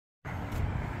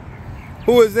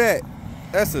Who is that?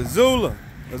 That's Azula.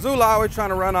 Azula always trying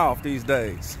to run off these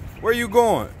days. Where you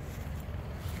going?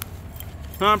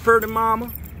 Huh, pretty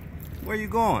mama? Where you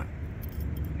going?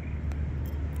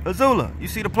 Azula, you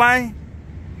see the plane?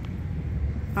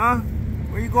 Huh?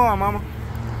 Where you going, mama?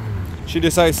 She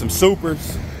just ate some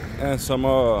supers and some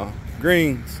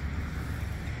greens.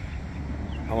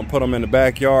 I'm gonna put them in the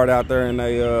backyard out there in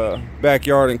the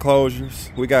backyard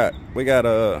enclosures. We got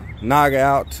Naga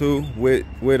out too with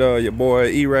your boy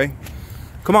E-Ray.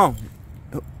 Come on.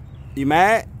 You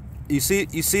mad? You see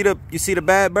the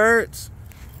bad birds?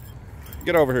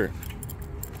 Get over here.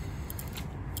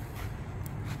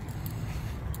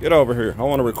 Get over here. I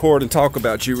want to record and talk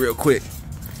about you real quick.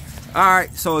 All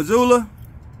right, so Azula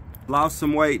lost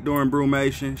some weight during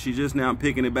brumation. She's just now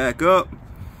picking it back up.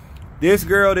 This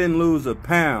girl didn't lose a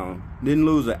pound, didn't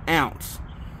lose an ounce.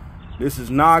 This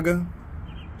is Naga.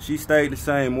 She stayed the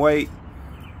same weight.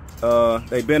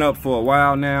 They've been up for a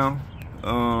while now.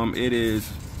 It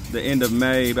is the end of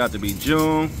May, about to be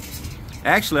June.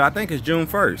 Actually, I think it's June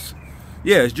 1st.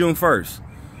 Yeah, it's June 1st.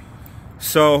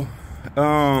 So,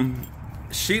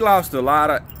 she lost a lot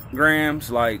of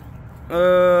grams. Like,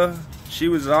 she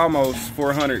was almost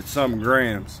 400 something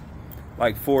grams.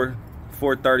 Like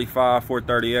 435,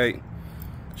 438.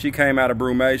 She came out of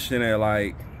brumation at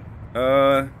like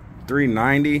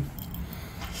 390,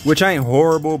 which ain't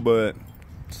horrible, but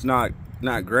it's not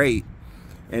great.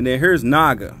 And then here's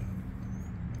Naga.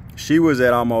 She was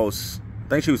at almost, I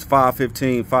think she was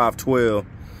 515, 512.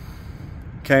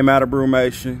 Came out of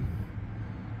brumation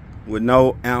with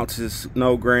no ounces,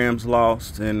 no grams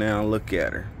lost, and now look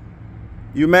at her.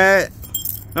 You mad?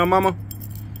 No, mama?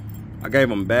 I gave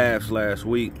them baths last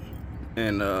week,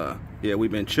 and yeah,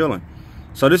 we've been chilling.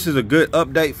 So this is a good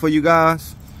update for you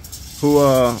guys who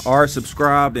are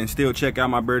subscribed and still check out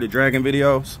my Bearded Dragon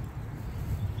videos.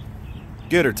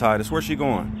 Get her, Titus. Where's she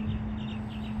going?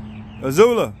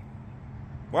 Azula,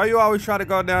 why you always try to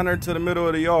go down there to the middle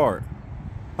of the yard?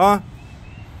 Huh?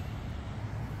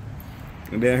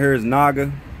 And then here's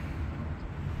Naga.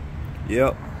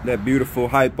 Yep, that beautiful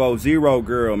Hypo Zero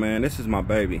girl, man. This is my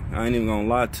baby. I ain't even gonna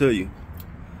lie to you.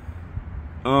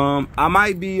 I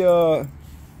might be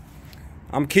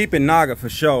I'm keeping Naga for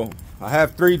sure. I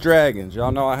have 3 dragons.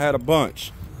 Y'all know I had a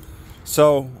bunch.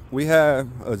 So we have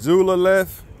Azula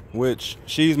left, which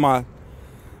she's my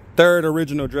 3rd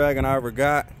original dragon I ever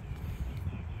got.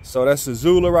 So that's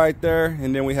Azula right there.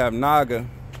 And then we have Naga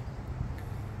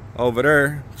over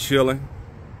there chilling.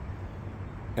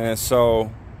 And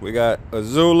so we got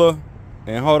Azula,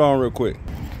 and hold on real quick.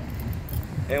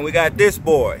 And we got this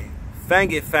boy,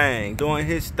 Fangy Fang, doing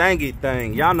his thangy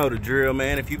thing. Y'all know the drill,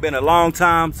 man. If you've been a long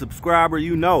time subscriber,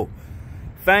 you know.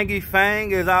 Fangy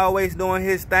Fang is always doing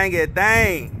his thangy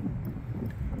thing.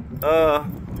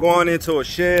 Going into a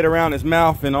shed around his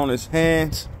mouth and on his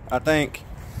hands. I think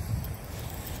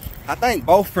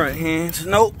both front hands.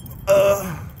 Nope.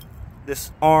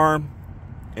 This arm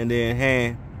and then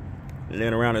hand and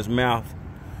then around his mouth.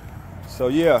 So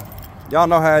yeah, y'all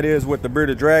know how it is with the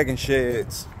Bearded Dragon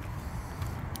sheds.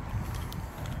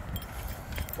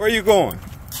 Where you going?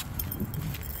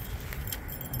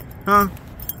 Huh?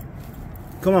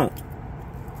 Come on.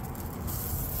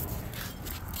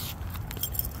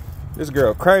 This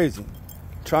girl crazy.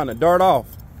 Trying to dart off.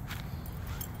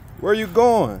 Where you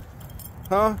going?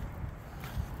 Huh?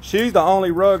 She's the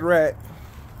only rugrat.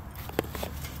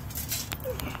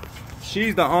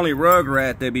 She's the only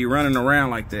rugrat that be running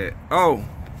around like that. Oh,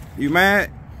 you mad?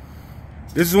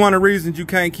 This is one of the reasons you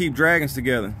can't keep dragons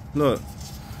together. Look.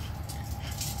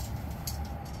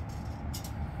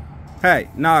 Hey,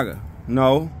 Naga.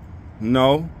 No.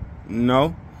 No.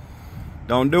 No.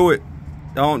 Don't do it.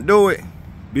 Don't do it.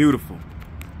 Beautiful.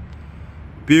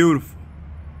 Beautiful.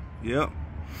 Yep.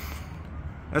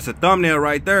 That's a thumbnail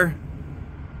right there.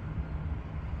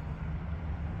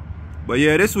 But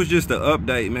yeah, this was just an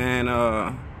update, man.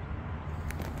 I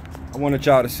wanted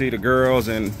y'all to see the girls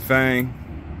and Fang.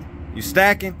 You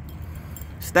stacking?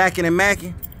 Stacking and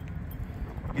macking?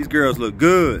 These girls look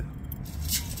good.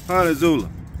 Huh, Azula?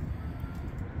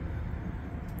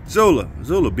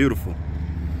 Zula beautiful.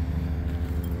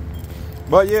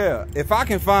 But yeah, if I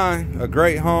can find a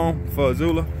great home for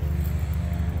Azula,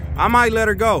 I might let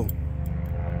her go.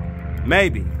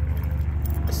 Maybe.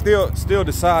 Still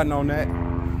deciding on that.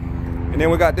 And then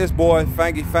we got this boy,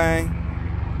 Fangy Fang,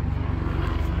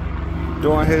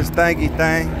 doing his thangy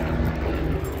thing.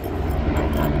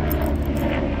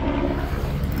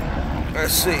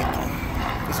 Let's see.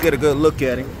 Let's get a good look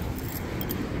at him.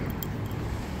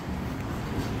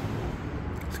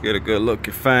 Let's get a good look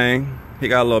at Fang. He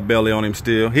got a little belly on him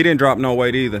still. He didn't drop no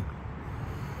weight either.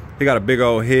 He got a big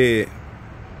old head.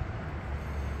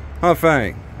 Huh,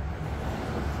 Fang?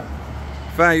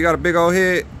 Fang, you got a big old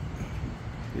head?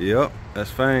 Yep,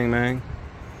 that's Fang, man.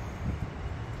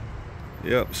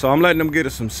 Yep, so I'm letting them get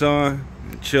us some sun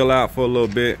and chill out for a little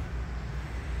bit.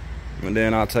 And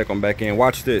then I'll take them back in.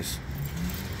 Watch this.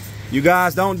 You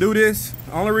guys don't do this.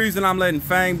 The only reason I'm letting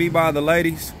Fang be by the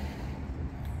ladies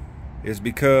is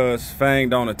because Fang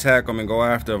don't attack them and go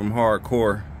after them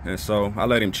hardcore. And so I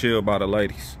let him chill by the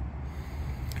ladies.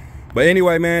 But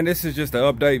anyway, man, this is just an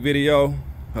update video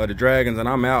of the Dragons, and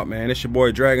I'm out, man. It's your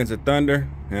boy Dragons of Thunder,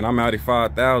 and I'm out at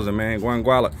 5,000, man.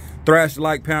 Guanguala. Thrash the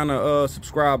like, pound the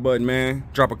subscribe button, man.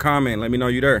 Drop a comment, let me know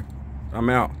you there. I'm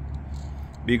out.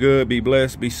 Be good, be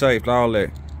blessed, be safe, all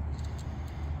that.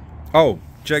 Oh,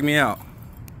 check me out.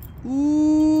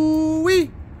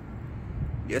 Ooh-wee.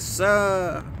 Yes,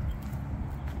 sir.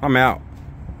 I'm out.